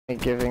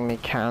giving me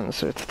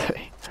cancer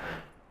today.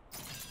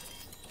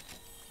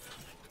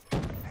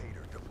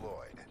 Hater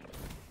deployed.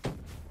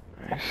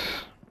 Nice.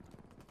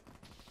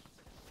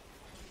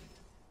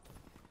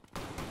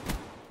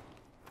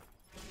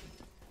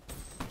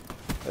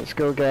 Let's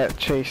go get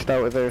chased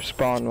out of their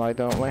spawn, why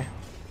don't we?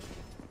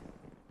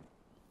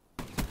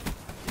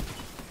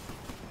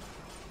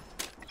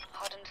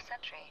 Hardened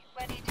sentry,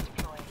 ready to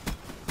deploy.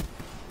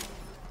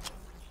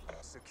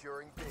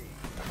 Securing B.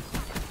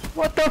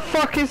 What the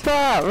fuck is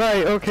that?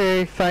 Right,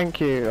 okay, thank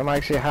you. I'm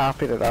actually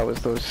happy that that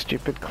was those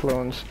stupid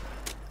clones.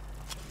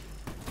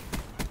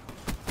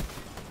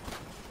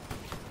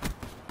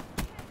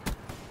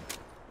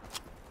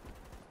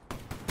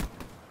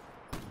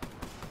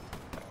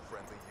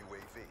 Friendly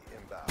UAV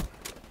inbound.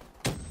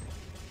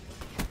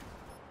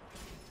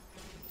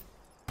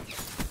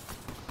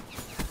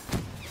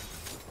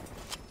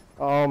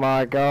 Oh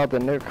my god, the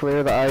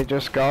nuclear that I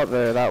just got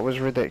there, that was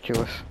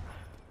ridiculous.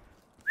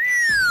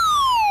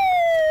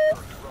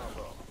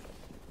 Bravo.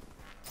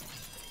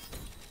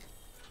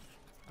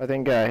 I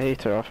didn't get a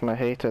hater off my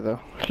hater though.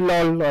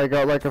 LOL, I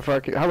got like a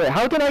fucking... Oh, wait,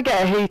 how did I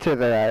get a hater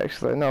there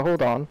actually? No,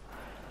 hold on.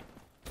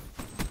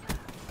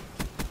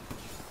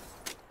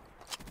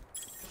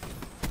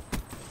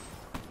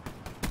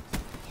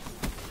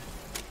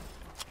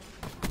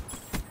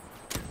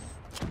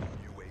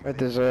 I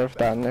deserved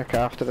that nuke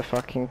after the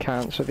fucking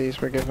cancer these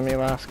were giving me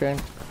last game.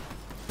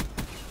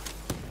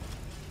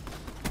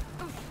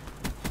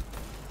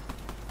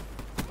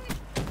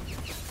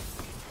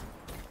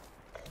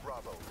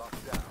 Bravo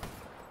locked down.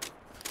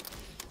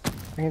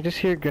 I can just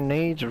hear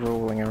grenades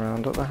rolling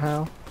around, what the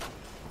hell?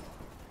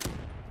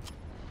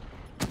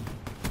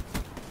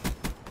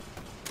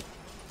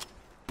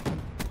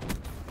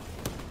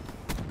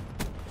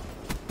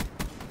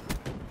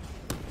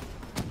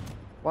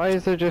 Why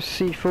is there just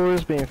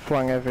C4s being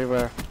flung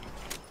everywhere?